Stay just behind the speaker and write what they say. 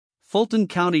Fulton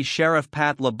County Sheriff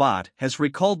Pat Labatt has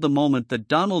recalled the moment that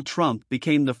Donald Trump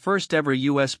became the first ever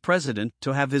U.S. president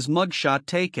to have his mugshot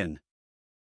taken.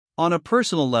 On a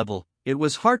personal level, it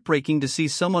was heartbreaking to see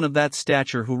someone of that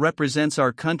stature who represents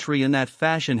our country in that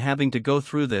fashion having to go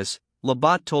through this,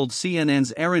 Labatt told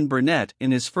CNN's Erin Burnett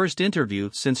in his first interview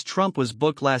since Trump was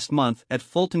booked last month at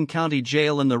Fulton County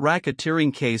Jail in the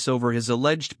racketeering case over his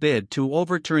alleged bid to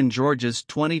overturn Georgia's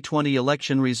 2020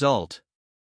 election result.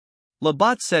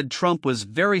 Labatt said Trump was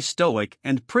very stoic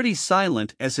and pretty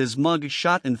silent as his mug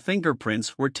shot and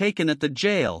fingerprints were taken at the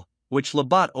jail, which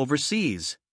Labatt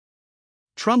oversees.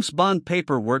 Trump's bond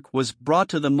paperwork was brought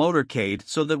to the motorcade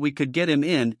so that we could get him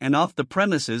in and off the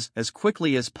premises as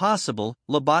quickly as possible,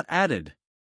 Labatt added.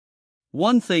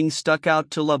 One thing stuck out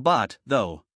to Labatt,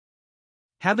 though.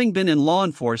 Having been in law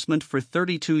enforcement for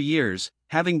 32 years,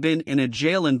 having been in a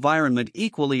jail environment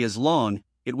equally as long,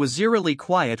 it was eerily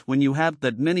quiet when you have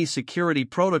that many security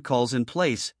protocols in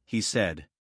place, he said.